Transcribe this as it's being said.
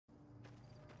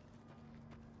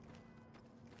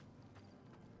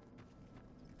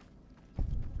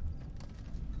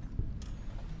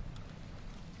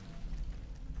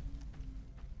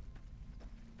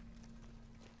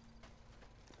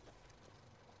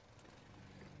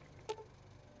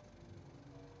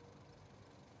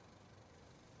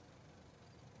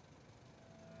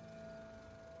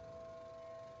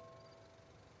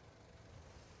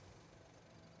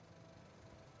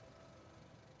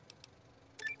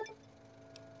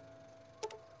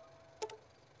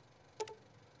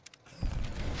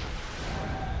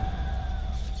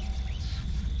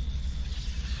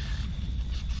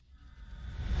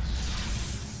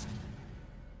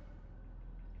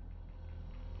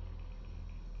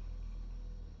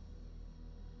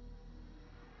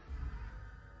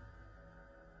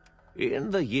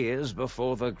In the years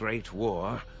before the Great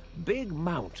War, Big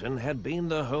Mountain had been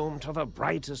the home to the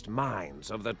brightest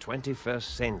minds of the 21st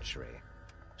century.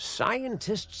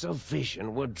 Scientists of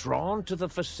vision were drawn to the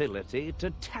facility to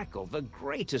tackle the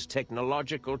greatest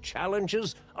technological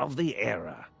challenges of the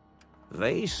era.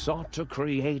 They sought to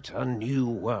create a new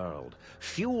world,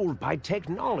 fueled by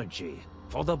technology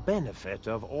for the benefit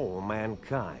of all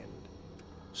mankind.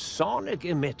 Sonic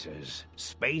emitters,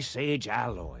 space-age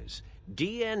alloys,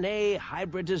 DNA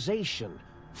hybridization,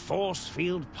 force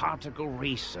field particle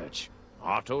research,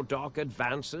 autodoc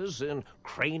advances in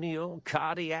cranial,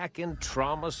 cardiac, and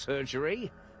trauma surgery.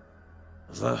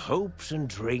 The hopes and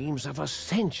dreams of a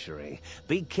century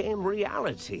became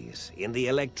realities in the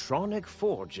electronic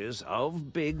forges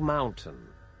of Big Mountain.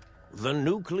 The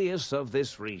nucleus of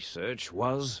this research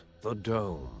was the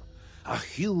Dome, a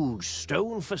huge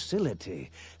stone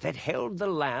facility that held the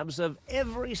labs of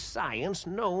every science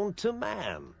known to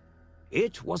man.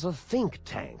 It was a think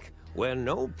tank where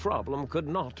no problem could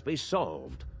not be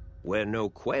solved, where no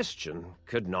question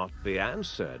could not be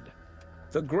answered.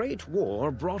 The Great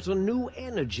War brought a new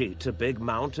energy to Big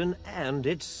Mountain and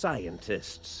its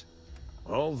scientists.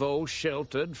 Although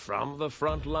sheltered from the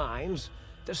front lines,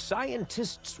 the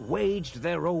scientists waged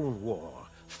their own war,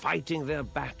 fighting their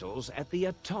battles at the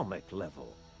atomic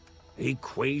level.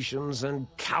 Equations and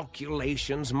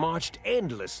calculations marched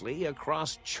endlessly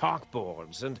across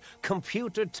chalkboards and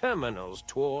computer terminals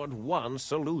toward one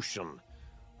solution: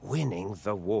 winning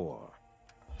the war.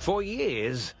 For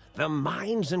years, the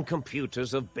minds and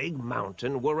computers of Big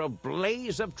Mountain were a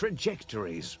blaze of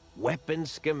trajectories, weapon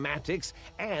schematics,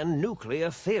 and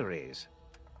nuclear theories.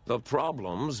 The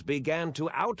problems began to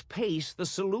outpace the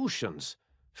solutions,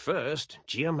 first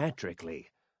geometrically,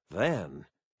 then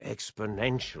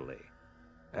exponentially.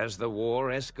 As the war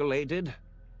escalated,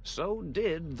 so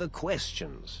did the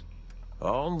questions.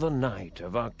 On the night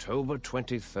of October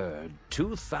 23rd,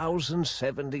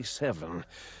 2077,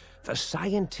 the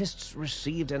scientists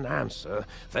received an answer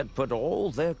that put all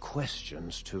their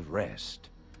questions to rest.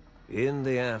 In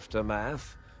the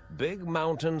aftermath, Big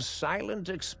Mountain's silent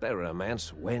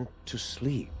experiments went to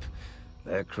sleep,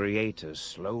 their creators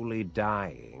slowly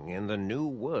dying in the new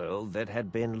world that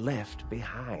had been left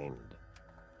behind.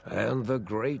 And the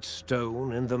great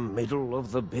stone in the middle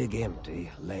of the Big Empty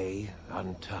lay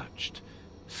untouched,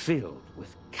 filled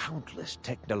with countless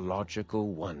technological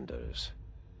wonders.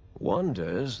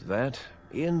 Wonders that,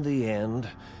 in the end,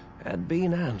 had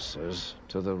been answers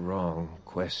to the wrong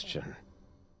question.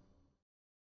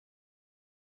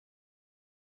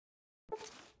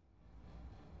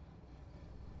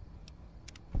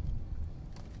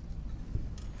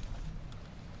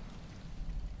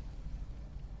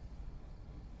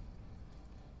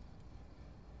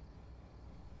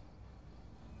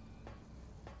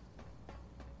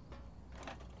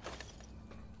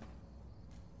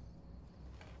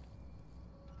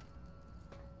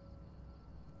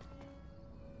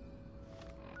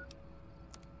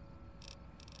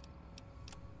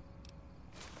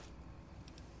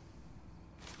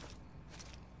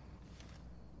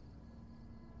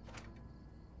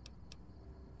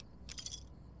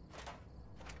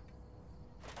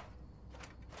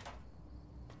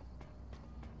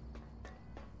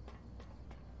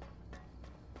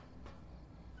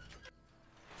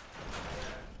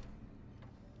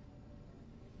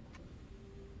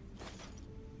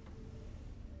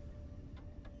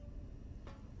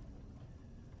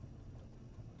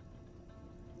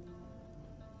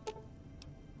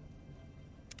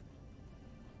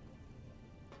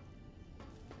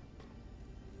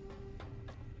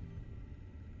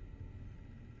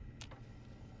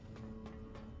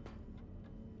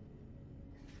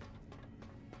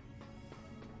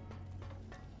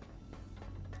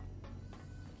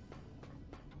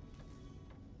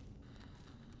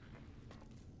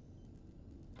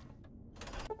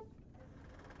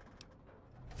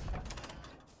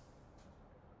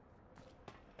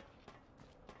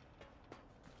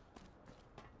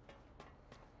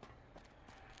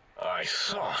 I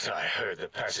thought I heard the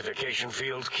pacification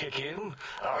field kick in.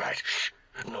 All right, shh.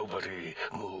 Nobody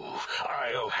move.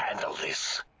 I'll handle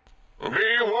this.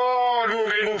 Be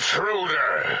warned,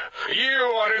 intruder. You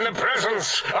are in the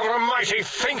presence of the mighty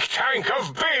think tank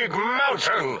of Big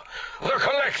Mountain. The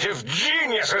collective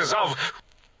geniuses of...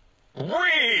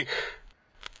 We...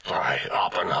 By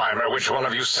Oppenheimer, which one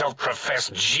of you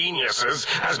self-professed geniuses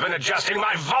has been adjusting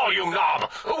my volume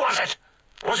knob? Who was it?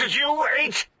 Was it you,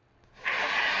 8?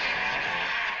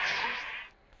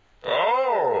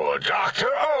 Oh, Dr.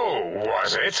 O,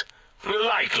 was it?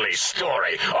 Likely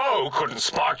story. O couldn't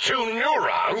spark 2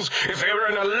 neurons if they were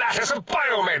in a lattice of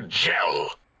biomed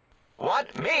gel.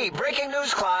 What? Me? Breaking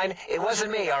news, Klein. It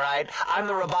wasn't me, all right? I'm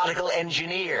the robotical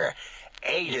engineer.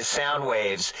 8 is sound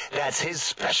waves. That's his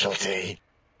specialty.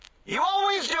 You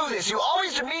always do this. You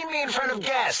always demean me in front of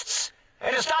guests.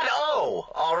 And it's not O,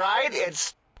 all right?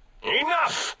 It's...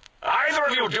 Enough! Either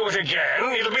of you do it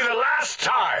again, it'll be the last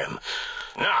time.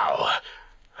 Now...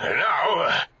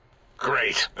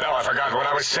 Great. Now I forgot what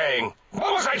I was saying.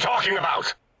 What was I talking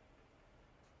about?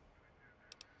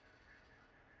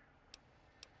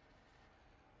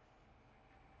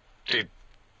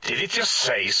 Did it just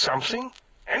say something?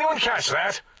 Anyone catch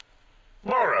that?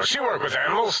 Boros, you work with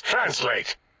animals.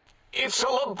 Translate. It's a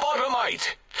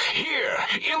lobotomite. Here,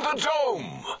 in the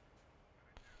dome.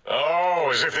 Oh,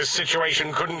 as if this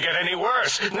situation couldn't get any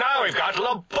worse. Now we've got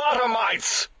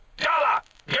lobotomites. Dalla,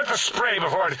 get the spray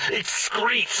before it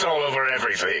excretes all over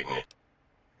everything.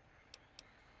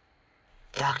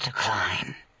 Dr.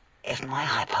 Klein, if my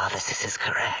hypothesis is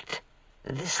correct,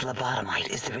 this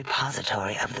lobotomite is the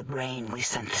repository of the brain we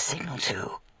sent the signal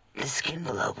to, the skin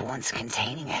envelope once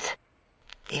containing it.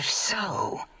 If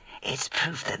so, it's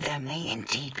proof that there may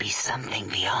indeed be something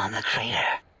beyond the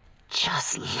crater.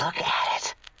 Just look at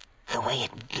it. The way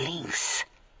it blinks.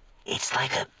 It's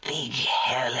like a big,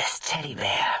 hairless teddy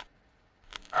bear.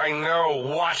 I know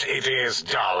what it is,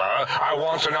 Dollar. I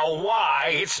want to know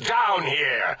why it's down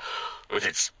here. With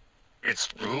its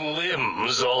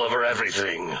limbs all over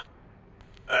everything.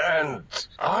 And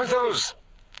are those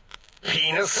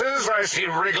penises I see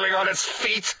wriggling on its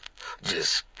feet?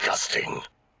 Disgusting.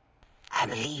 I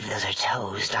believe those are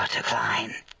toes, Dr.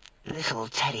 Klein. Little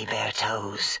teddy bear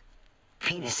toes.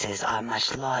 Penises are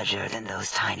much larger than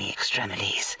those tiny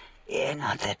extremities.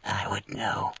 Not that I would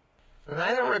know.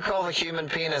 I don't recall the human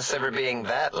penis ever being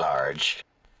that large.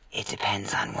 It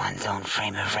depends on one's own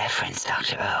frame of reference,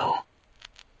 Dr. O.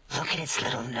 Look at its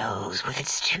little nose with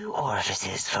its 2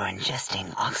 orifices for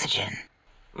ingesting oxygen.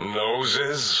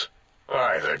 Noses?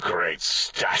 Why, the great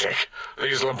static.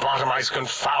 These lobotomites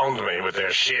confound me with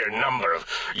their sheer number of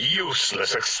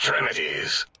useless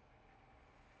extremities.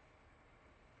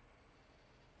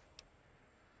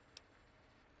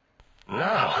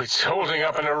 Now it's holding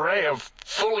up an array of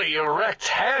fully erect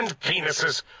hand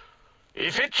penises.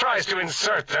 If it tries to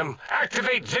insert them,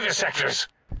 activate vivisectors.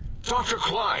 Dr.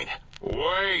 Klein,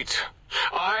 wait.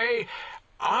 I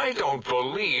don't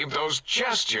believe those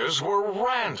gestures were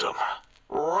random.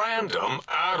 Random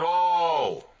at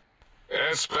all.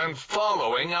 It's been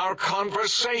following our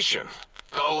conversation.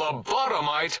 The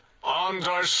lobotomite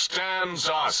understands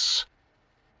us.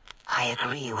 I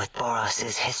agree with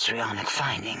Boros's histrionic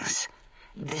findings.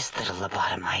 This little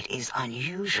lobotomite is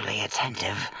unusually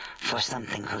attentive for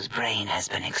something whose brain has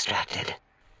been extracted.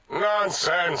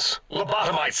 Nonsense!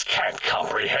 Lobotomites can't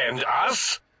comprehend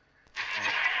us!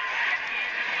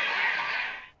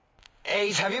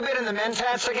 8, have you been in the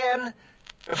mentats again?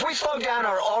 If we slow down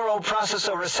our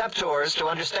oroprocessoreceptors to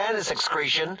understand this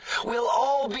excretion, we'll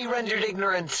all be rendered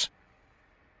ignorant.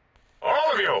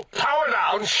 All of you, power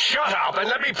down, shut up, and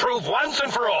let me prove once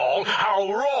and for all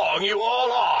how wrong you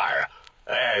all are.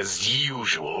 As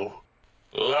usual.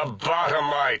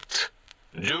 Lobotomite,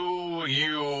 do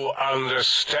you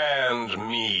understand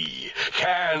me?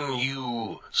 Can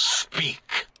you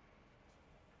speak?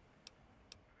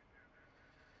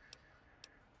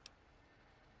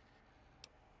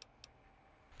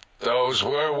 Those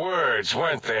were words,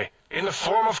 weren't they? In the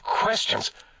form of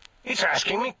questions. It's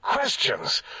asking me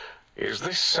questions. Is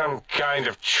this some kind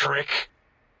of trick?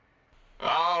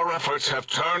 Our efforts have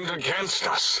turned against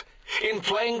us. In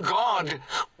playing God,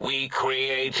 we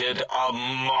created a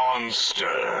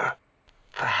monster.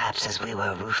 Perhaps as we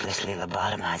were ruthlessly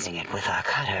lobotomizing it with our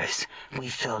cutters, we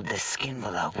filled the skin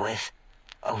envelope with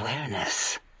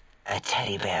awareness. A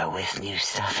teddy bear with new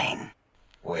stuffing.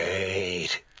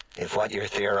 Wait. If what you're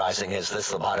theorizing is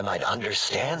this lobotomite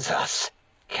understands us,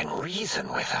 can reason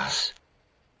with us,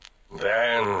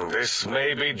 then this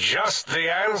may be just the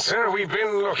answer we've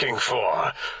been looking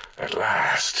for. At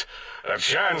last, a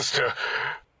chance to...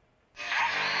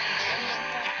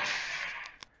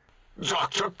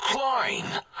 Dr. Klein,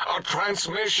 a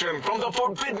transmission from the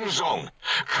Forbidden Zone,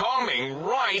 coming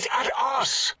right at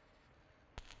us.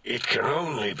 It can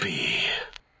only be...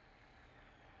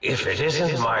 If it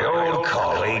isn't my old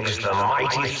colleagues, the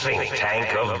mighty think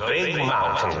tank of Big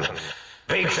Mountain.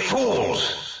 Big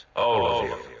fools, all of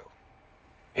you.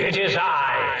 It is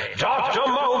I, Dr.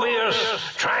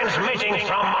 Mobius, transmitting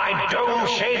from my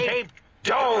dome-shaped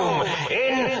dome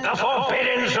in the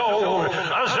Forbidden Zone.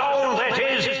 A zone that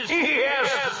is, yes,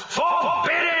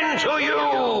 forbidden to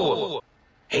you.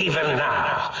 Even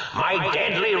now, my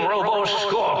deadly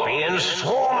Robo-Scorpions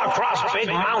swarm across across Big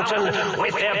Mountain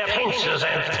with their pincers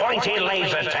and pointy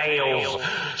laser tails.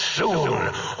 Soon,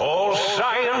 all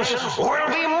science will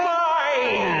be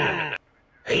mine!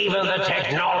 Even the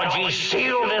technology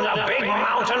sealed in the Big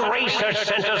Mountain research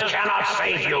centers cannot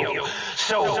save you.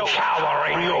 So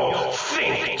cower in your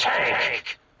think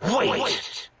tank.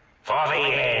 Wait for the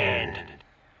end.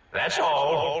 That's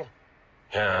all.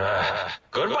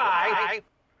 Goodbye.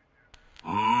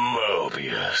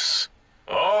 Mobius.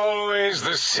 Always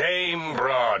the same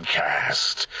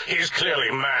broadcast. He's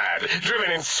clearly mad,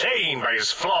 driven insane by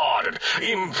his flawed and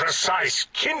imprecise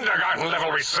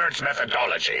kindergarten-level research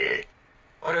methodology.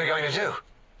 What are we going to do?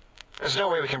 There's no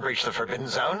way we can breach the Forbidden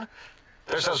Zone.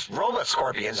 There's those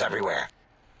Robo-Scorpions everywhere.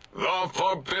 The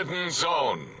Forbidden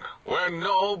Zone, where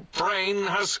no brain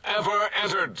has ever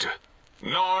entered,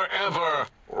 nor ever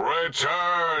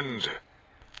returned.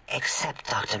 Except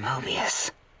Dr.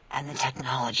 Mobius, and the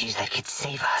technologies that could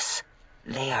save us.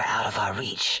 They are out of our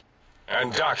reach.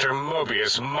 And Dr.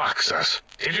 Mobius mocks us.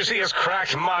 Did you see his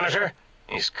cracked monitor?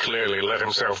 He's clearly let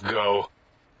himself go.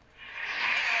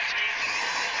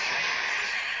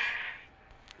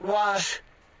 What?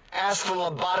 Ask the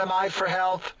lobotomite for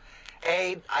help?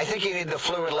 Aid, I think you need the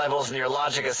fluid levels in your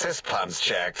logic assist pumps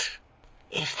checked.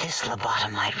 If this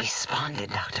lobotomite responded,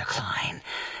 Dr. Klein,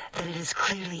 then it is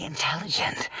clearly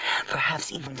intelligent,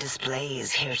 perhaps even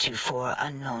displays heretofore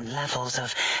unknown levels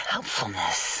of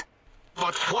helpfulness.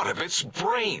 But what of its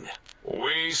brain?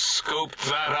 We scooped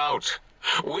that out.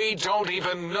 We don't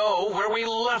even know where we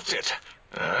left it.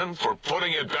 And for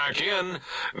putting it back in,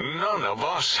 none of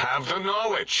us have the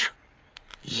knowledge.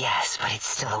 Yes, but it's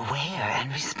still aware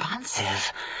and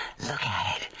responsive. Look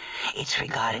at it. It's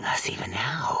regarding us even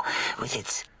now, with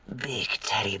its big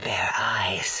teddy bear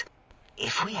eyes.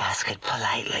 If we ask it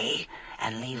politely,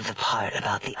 and leave the part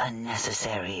about the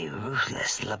unnecessary,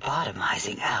 ruthless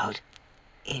lobotomizing out,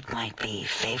 it might be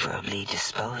favorably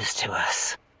disposed to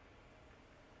us.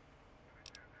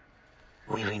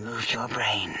 We removed your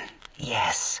brain,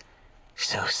 yes.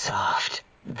 So soft,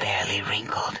 barely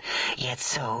wrinkled, yet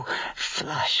so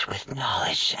flush with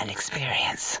knowledge and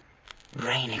experience.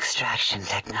 Brain extraction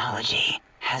technology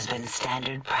has been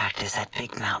standard practice at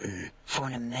Big Mountain for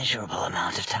an immeasurable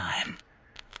amount of time.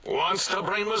 Once the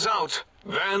brain was out,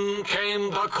 then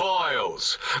came the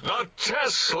coils. The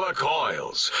Tesla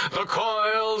coils. The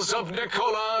coils of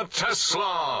Nikola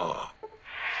Tesla.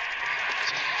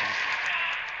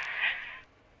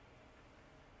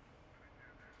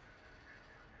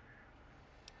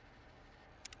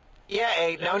 Yeah,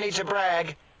 Aid, no need to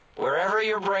brag. Wherever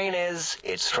your brain is,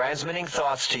 it's transmitting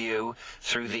thoughts to you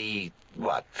through the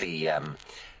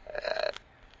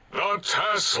The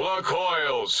Tesla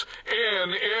coils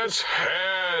in its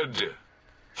head.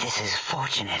 This is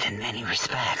fortunate in many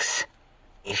respects.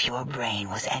 If your brain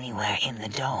was anywhere in the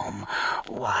dome,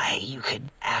 why, you could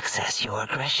access your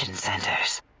aggression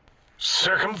centers.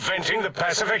 Circumventing the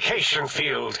pacification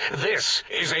field. This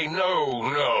is a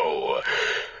no-no.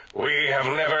 We have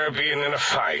never been in a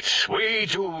fight. We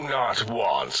do not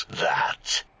want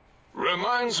that.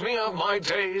 Reminds me of my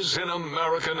days in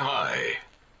American High.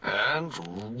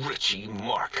 And Richie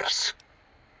Marcus.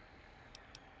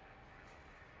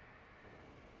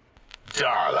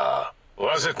 Darla,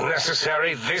 was it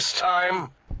necessary this time?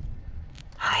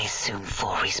 I assume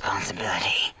full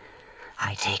responsibility.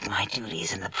 I take my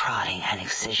duties in the prodding and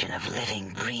excision of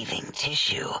living, breathing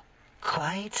tissue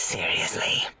quite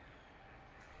seriously.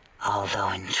 Although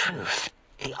in truth,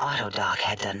 the autodoc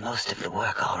had done most of the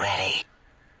work already.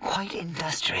 Quite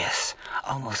industrious,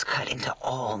 almost cut into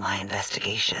all my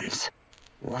investigations.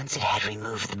 Once it had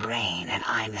removed the brain and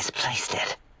I misplaced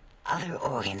it, other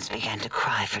organs began to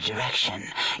cry for direction,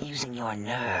 using your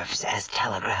nerves as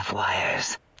telegraph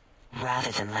wires.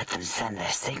 Rather than let them send their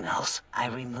signals, I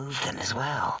removed them as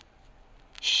well.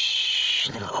 Shh,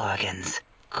 little organs.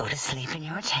 Go to sleep in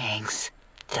your tanks.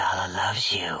 Dala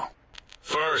loves you.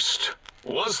 First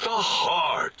was the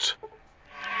heart.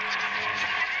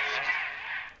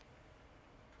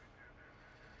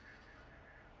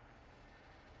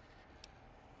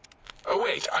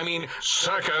 Wait, I mean,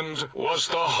 second was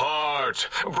the heart.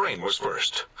 Brain was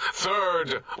first.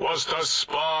 Third was the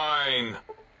spine.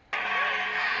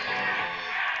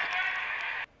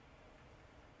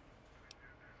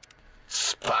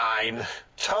 spine.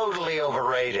 Totally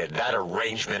overrated, that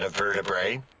arrangement of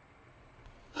vertebrae.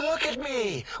 Look at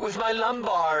me, with my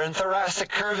lumbar and thoracic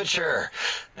curvature.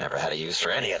 Never had a use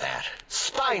for any of that.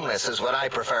 Spineless is what I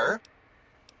prefer.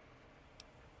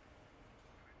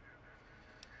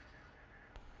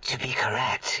 To be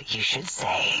correct, you should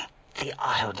say, the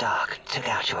autodoc took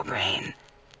out your brain.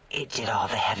 It did all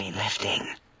the heavy lifting.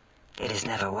 It has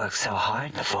never worked so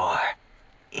hard before.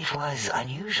 It was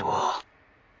unusual.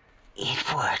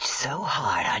 It worked so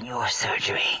hard on your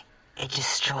surgery, it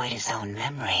destroyed its own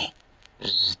memory.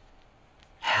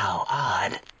 How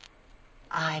odd.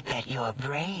 I bet your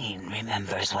brain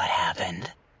remembers what happened.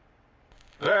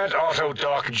 That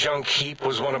auto-dock junk heap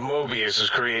was one of Mobius's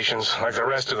creations, like the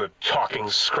rest of the talking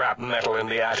scrap metal in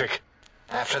the attic.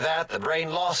 After that, the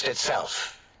brain lost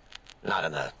itself. Not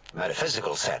in the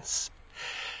metaphysical sense.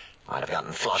 Might have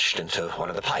gotten flushed into one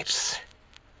of the pipes.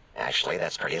 Actually,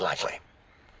 that's pretty likely.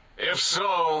 If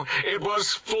so, it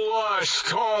was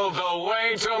flushed all the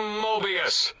way to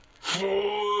Mobius.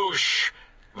 Floosh!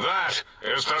 That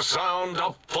is the sound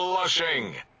of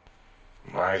flushing.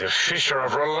 By the Fisher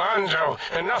of Rolando,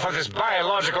 enough of this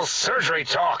biological surgery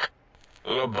talk.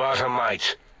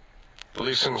 Lobotomite,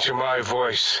 listen to my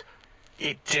voice.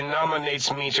 It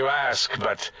denominates me to ask,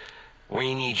 but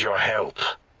we need your help.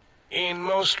 In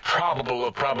most probable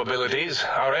of probabilities,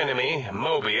 our enemy,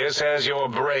 Mobius, has your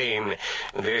brain.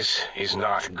 This is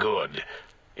not good.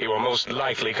 He will most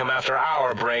likely come after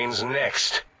our brains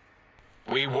next.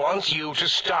 We want you to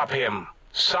stop him,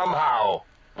 somehow,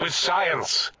 with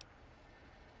science.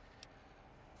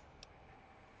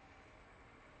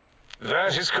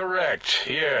 That is correct,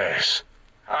 yes.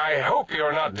 I hope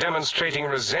you're not demonstrating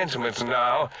resentment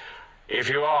now. If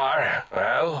you are,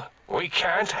 well, we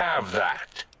can't have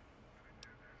that.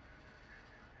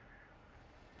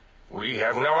 We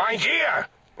have no idea.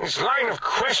 This line of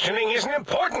questioning isn't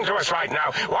important to us right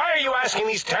now. Why are you asking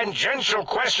these tangential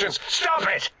questions? Stop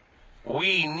it!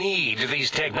 We need these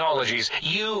technologies.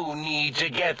 You need to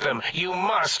get them. You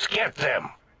must get them.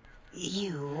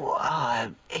 You are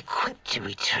equipped to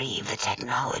retrieve the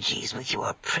technologies with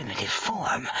your primitive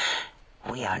form.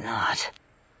 We are not.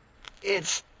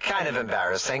 It's kind of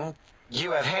embarrassing.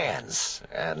 You have hands,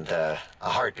 and a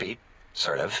heartbeat,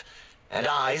 sort of, and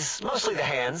eyes, mostly the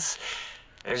hands.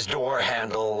 There's door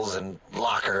handles and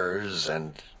lockers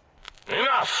and...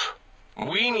 Enough!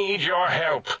 We need your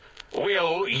help.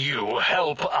 Will you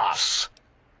help us?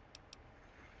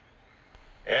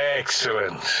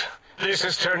 Excellent. This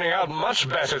is turning out much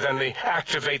better than the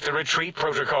activate the retreat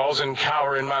protocols and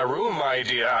cower in my room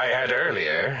idea I had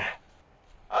earlier.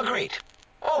 Agreed.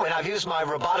 Oh, and I've used my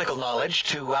robotical knowledge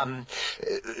to,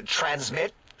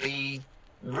 transmit the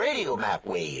radio map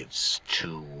waves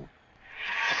to...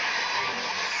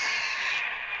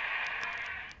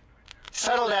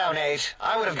 Settle down, 8.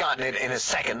 I would have gotten it in a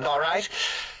second, all right?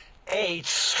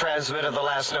 8's transmitted the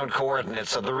last known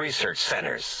coordinates of the research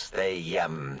centers. They,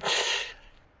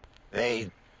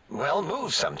 well,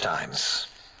 move sometimes,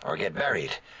 or get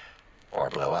buried, or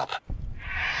blow up.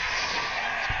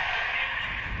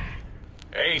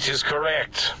 8 is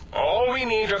correct. All we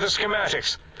need are the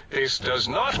schematics. This does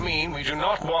not mean we do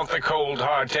not want the cold,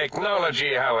 hard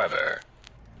technology, however.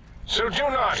 So do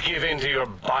not give in to your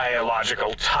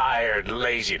biological tired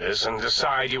laziness and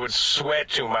decide you would sweat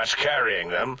too much carrying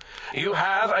them. You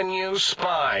have a new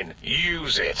spine.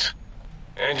 Use it.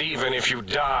 And even if you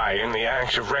die in the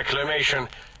act of reclamation,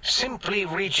 simply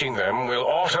reaching them will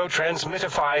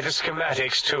auto-transmitify the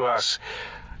schematics to us.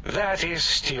 That is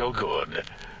still good.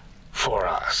 For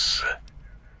us.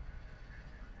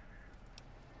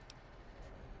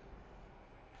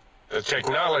 The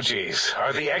technologies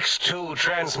are the X2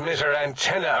 transmitter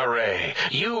antenna array,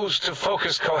 used to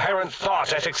focus coherent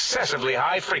thought at excessively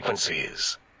high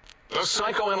frequencies. The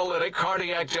psychoanalytic,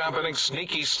 cardiac-dampening,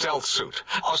 sneaky stealth suit.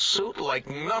 A suit like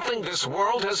nothing this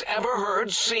world has ever heard,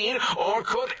 seen, or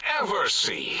could ever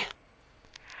see.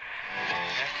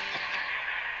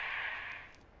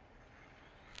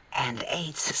 And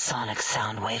 8's sonic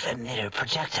sound wave emitter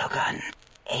projectile gun,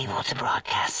 able to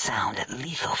broadcast sound at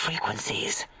lethal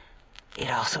frequencies. It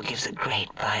also gives a great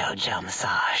biogel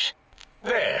massage.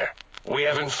 There. We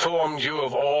have informed you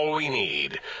of all we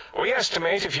need. We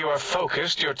estimate if you are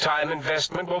focused, your time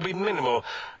investment will be minimal,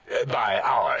 by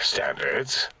our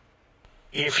standards.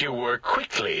 If you work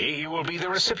quickly, you will be the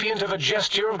recipient of a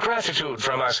gesture of gratitude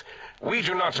from us. We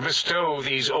do not bestow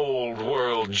these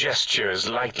old-world gestures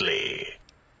lightly.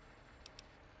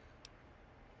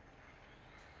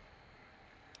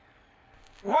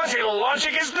 What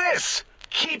illogic is this?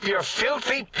 Keep your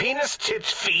filthy, penis-tipped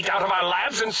feet out of our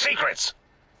labs and secrets.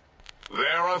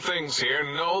 There are things here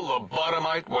no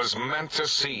lobotomite was meant to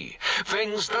see.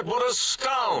 Things that would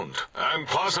astound and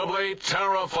possibly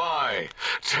terrify.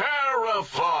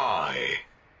 Terrify!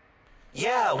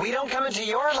 Yeah, we don't come into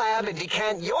your lab and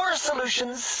decant your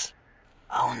solutions.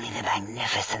 Only the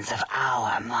magnificence of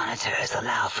our monitors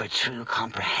allow for true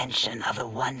comprehension of the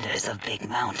wonders of Big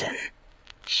Mountain.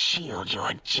 Shield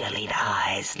your jellied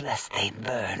eyes lest they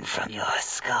burn from your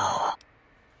skull.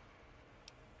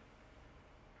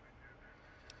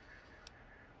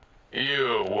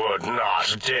 You would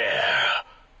not dare.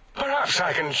 Perhaps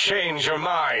I can change your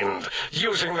mind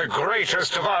using the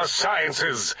greatest of our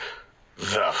sciences,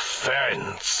 the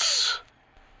fence.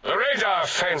 The radar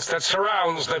fence that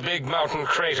surrounds the big mountain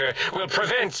crater will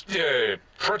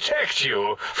protect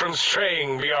you from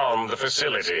straying beyond the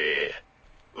facility.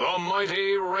 The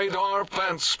mighty radar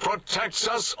fence protects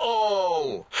us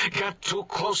all. Get too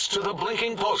close to the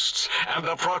blinking posts, and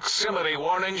the proximity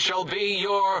warning shall be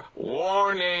your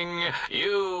warning.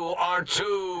 You are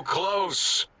too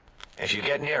close. If you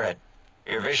get near it,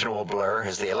 your vision will blur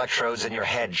as the electrodes in your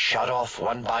head shut off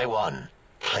one by one.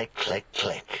 Click, click,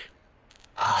 click.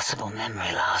 Possible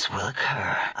memory loss will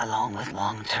occur, along with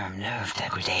long-term nerve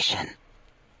degradation.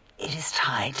 It is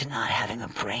tied to not having a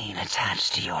brain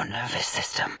attached to your nervous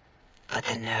system, but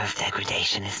the nerve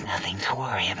degradation is nothing to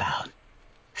worry about.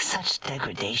 Such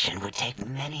degradation would take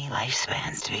many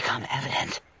lifespans to become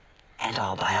evident, and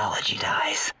all biology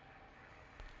dies.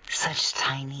 Such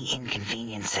tiny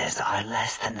inconveniences are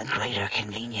less than the greater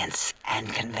convenience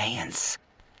and conveyance.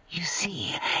 You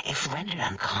see, if rendered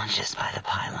unconscious by the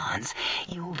pylons,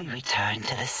 you will be returned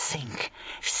to the sink,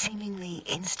 seemingly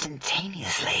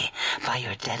instantaneously by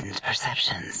your deadened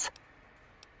perceptions.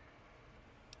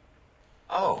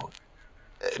 Oh,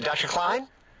 Dr. Klein?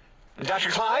 Dr.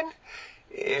 Klein?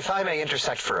 If I may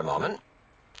intersect for a moment.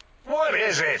 What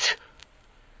is it?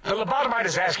 The lobotomite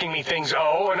is asking me things,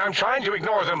 and I'm trying to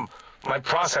ignore them. My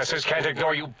processors can't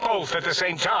ignore you both at the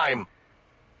same time.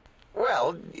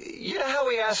 Well, you know how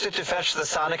we asked it to fetch the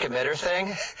sonic emitter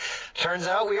thing? Turns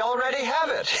out we already have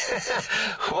it.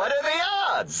 What are the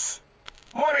odds?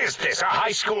 What is this, a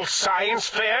high school science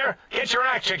fair? Get your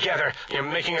act together. You're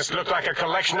making us look like a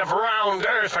collection of round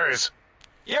earthers.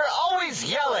 You're always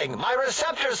yelling. My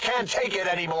receptors can't take it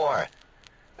anymore.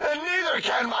 And neither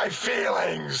can my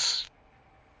feelings.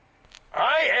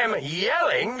 I am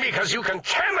yelling because you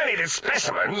contaminated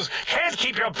specimens can't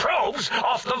keep your probes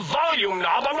off the volume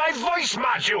knob on my voice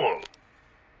module.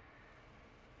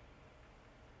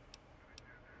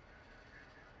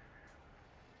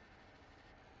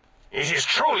 It is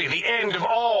truly the end of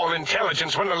all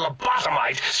intelligence when the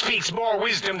lobotomite speaks more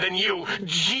wisdom than you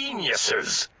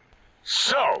geniuses.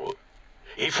 So,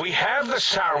 if we have the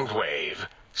sound wave,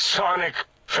 sonic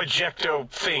projecto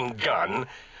thing gun,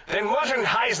 then what in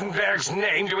Heisenberg's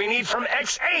name do we need from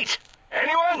X8?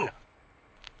 Anyone?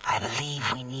 I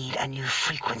believe we need a new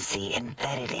frequency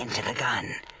embedded into the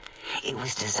gun. It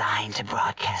was designed to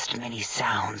broadcast many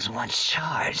sounds once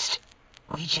charged.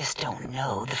 We just don't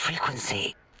know the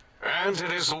frequency. And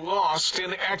it is lost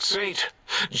in X8,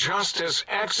 just as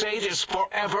X8 is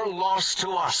forever lost to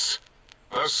us.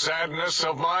 The sadness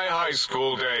of my high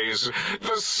school days,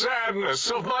 the sadness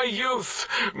of my youth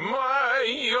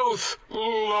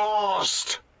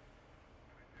lost.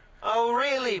 Oh,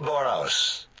 really,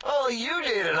 Boros? All you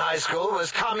did in high school was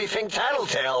call me Fink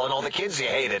Tattletale and all the kids you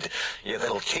hated, you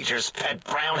little teacher's pet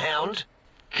brown hound.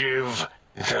 Give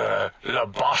the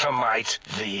lobotomite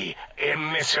the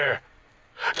emitter.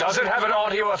 Does it have an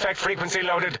audio effect frequency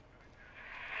loaded?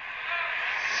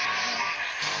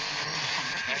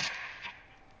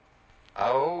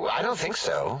 Oh, I don't think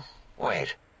so.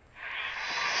 Wait.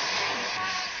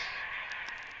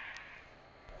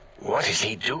 What is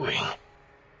he doing?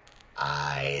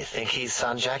 I think he's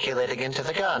sonjaculating into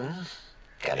the gun,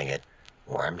 getting it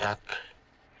warmed up.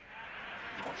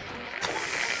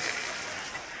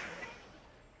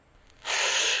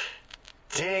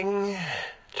 Ding.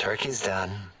 Turkey's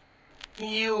done.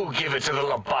 You give it to the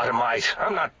lobotomite.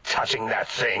 I'm not touching that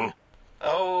thing.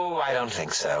 Oh, I don't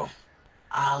think so.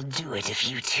 I'll do it if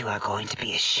you two are going to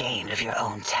be ashamed of your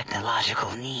own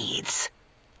technological needs.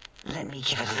 Let me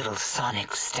give it a little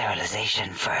sonic sterilization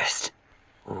first.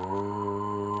 Ooh.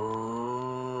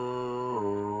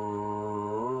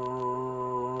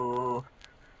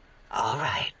 All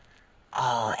right.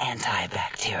 All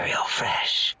antibacterial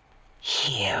fresh.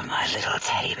 Here, my little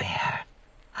teddy bear.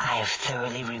 I have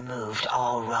thoroughly removed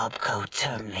all Robco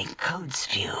termlink code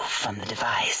spew from the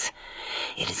device.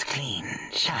 It is clean,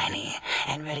 shiny,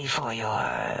 and ready for your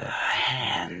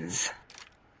hands.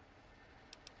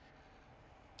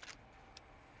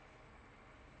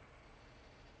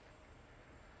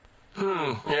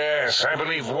 Yes, I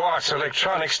believe Watt's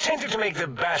Electronics tended to make the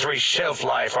battery shelf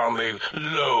life on the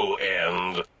low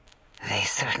end. They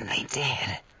certainly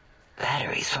did.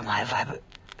 Batteries for my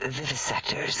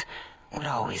vivisectors would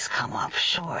always come up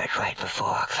short right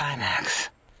before climax.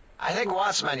 I think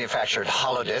Watts manufactured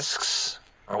holodiscs,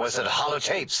 or was it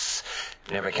holotapes?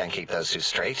 Never can keep those two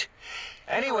straight.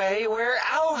 Anyway, we're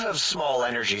out of small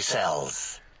energy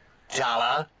cells.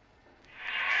 Dala?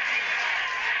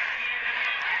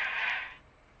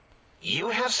 You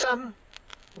have some?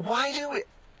 Why do we...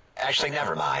 Actually,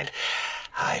 never mind.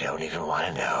 I don't even want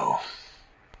to know.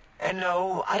 And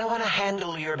no, I don't want to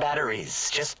handle your batteries.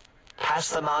 Just pass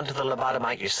them on to the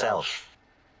lobotomite yourself.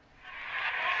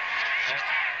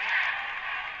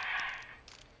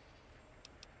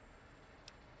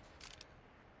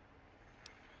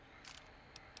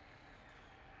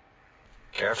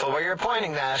 Careful where you're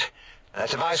pointing that. That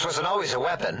device wasn't always a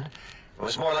weapon. It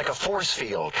was more like a force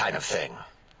field kind of thing.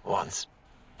 Once.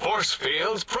 Force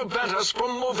fields prevent us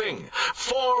from moving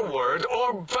forward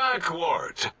or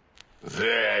backward.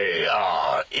 They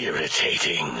are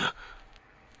irritating.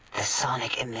 The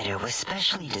sonic emitter was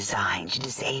specially designed to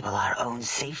disable our own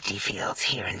safety fields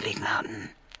here in Big Mountain.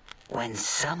 When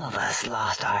some of us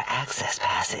lost our access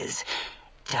passes,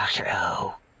 Dr.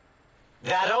 O.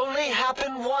 That only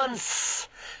happened once.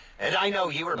 And I know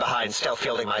you were behind stealth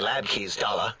fielding my lab keys,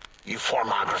 Dala. You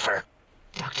formographer.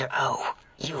 Dr. O,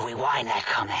 you rewind that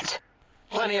comment.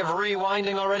 Plenty of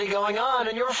rewinding already going on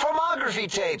in your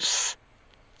formography tapes.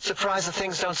 Surprised the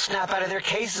things don't snap out of their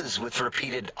cases with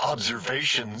repeated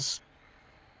observations.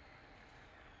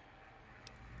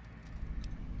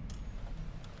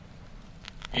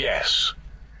 Yes.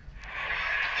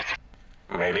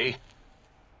 Maybe.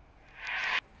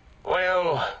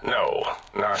 Well, no,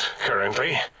 not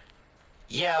currently.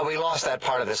 Yeah, we lost that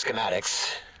part of the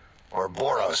schematics. Or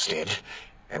Boros did,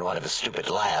 in one of his stupid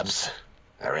labs.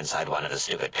 Or inside one of his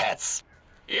stupid pets.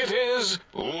 It is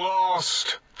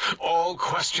lost. All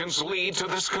questions lead to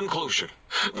this conclusion.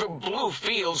 The blue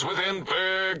fields within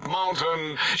Big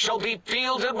Mountain shall be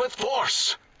fielded with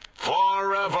force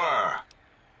forever.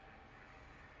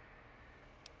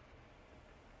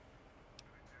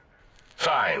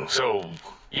 Fine, so,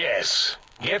 yes.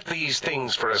 Get these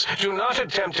things for us. Do not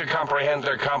attempt to comprehend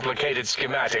their complicated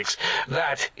schematics.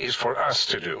 That is for us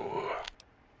to do.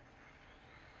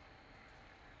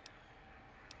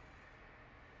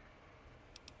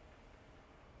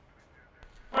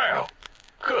 Well,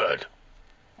 good.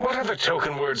 What are the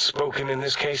token words spoken in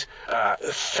this case?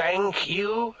 Thank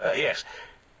you? Yes.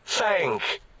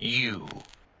 Thank you.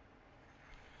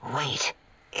 Wait,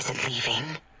 is it leaving?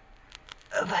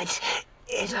 But,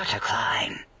 Dr.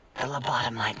 Klein, the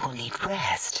lobotomite will need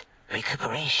rest,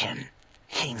 recuperation,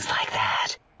 things like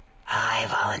that. I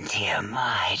volunteer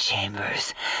my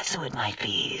chambers, so it might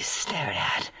be stared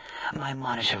at. My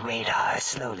monitor radar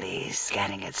slowly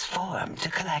scanning its form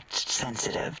to collect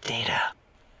sensitive data.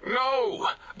 No,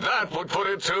 that would put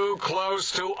it too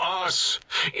close to us.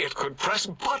 It could press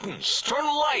buttons, turn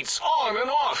lights on and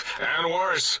off, and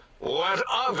worse, let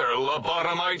other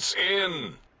lobotomites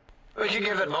in. We could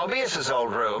give it Mobius's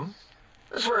old room.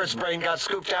 That's where its brain got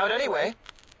scooped out anyway.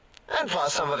 And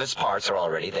plus some of its parts are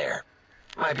already there.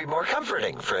 Might be more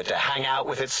comforting for it to hang out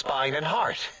with its spine and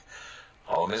heart.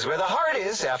 Home is where the heart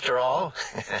is, after all.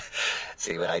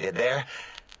 See what I did there?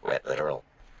 Wet literal.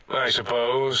 I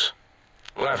suppose.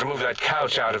 We'll have to move that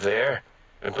couch out of there.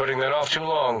 Been putting that off too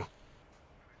long.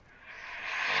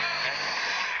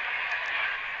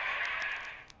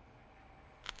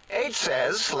 H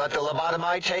says, let the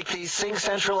lobotomite take the Sync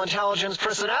Central Intelligence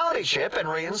personality chip and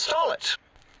reinstall it.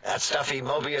 That stuffy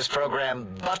Mobius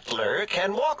program Butler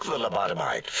can walk the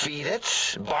lobotomite, feed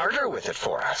it, barter with it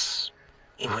for us.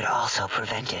 It would also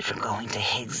prevent it from going to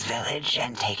Higgs Village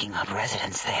and taking up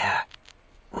residence there.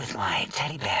 With my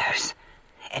teddy bears.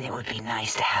 And it would be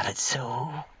nice to have it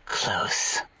so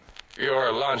close.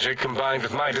 Your logic, combined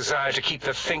with my desire to keep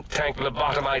the think tank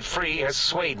lobotomite free, has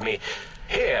swayed me.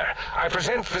 Here, I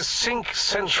present the Sync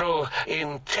Central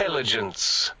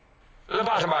Intelligence.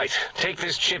 Lobotomite, take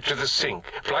this chip to the sink,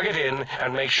 plug it in,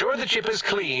 and make sure the chip is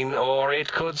clean, or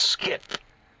it could skip.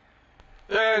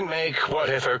 Then make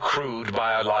whatever crude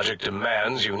biologic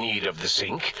demands you need of the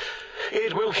sink.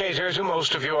 It will cater to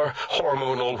most of your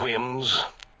hormonal whims.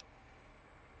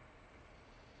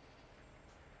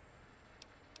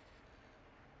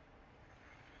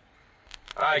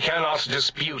 I cannot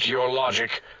dispute your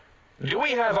logic. Do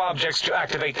we have objects to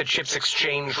activate the chip's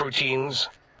exchange routines?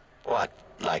 What,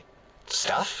 like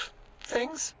stuff?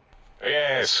 Things?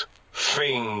 Yes,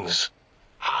 things.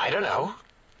 I don't know.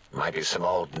 Might be some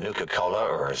old Nuka-Cola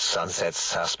or Sunset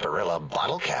Sarsaparilla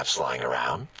bottle caps lying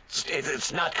around.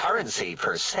 It's not currency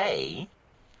per se.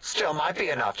 Still might be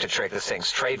enough to trick the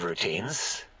thing's trade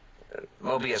routines.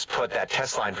 Mobius put that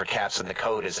test line for caps in the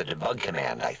code as a debug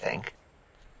command, I think.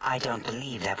 I don't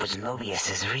believe that was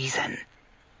Mobius's reason.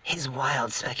 His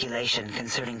wild speculation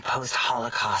concerning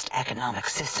post-Holocaust economic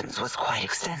systems was quite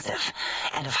extensive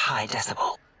and of high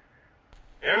decibel.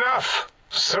 Enough!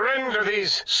 Surrender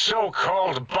these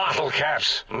so-called bottle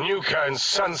caps, Nuka and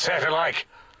Sunset alike.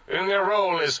 In their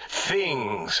role as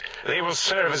things, they will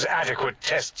serve as adequate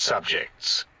test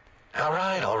subjects. All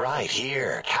right,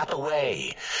 here, cap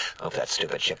away. Hope that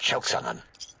stupid ship chokes on them.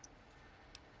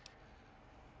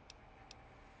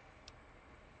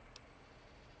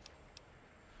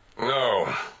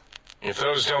 No. If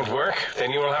those don't work,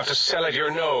 then you will have to sell at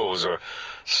your nose, or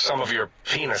some of your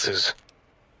penises.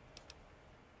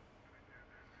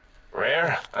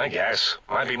 Rare? I guess.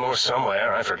 Might be more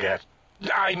somewhere, I forget.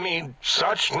 I mean,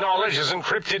 such knowledge is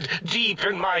encrypted deep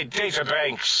in my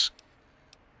databanks.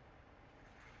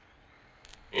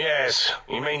 Yes,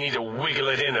 you may need to wiggle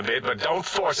it in a bit, but don't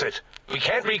force it. We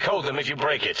can't recode them if you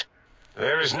break it.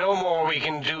 There is no more we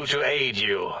can do to aid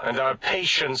you, and our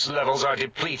patience levels are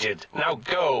depleted. Now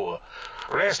go.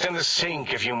 Rest in the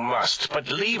sink if you must, but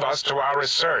leave us to our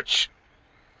research.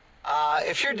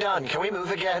 If you're done, can we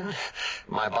move again?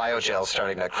 My biogel's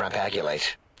starting to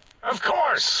crampagulate. Of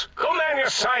course! Go man your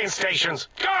science stations!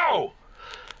 Go!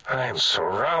 I am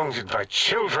surrounded by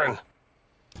children.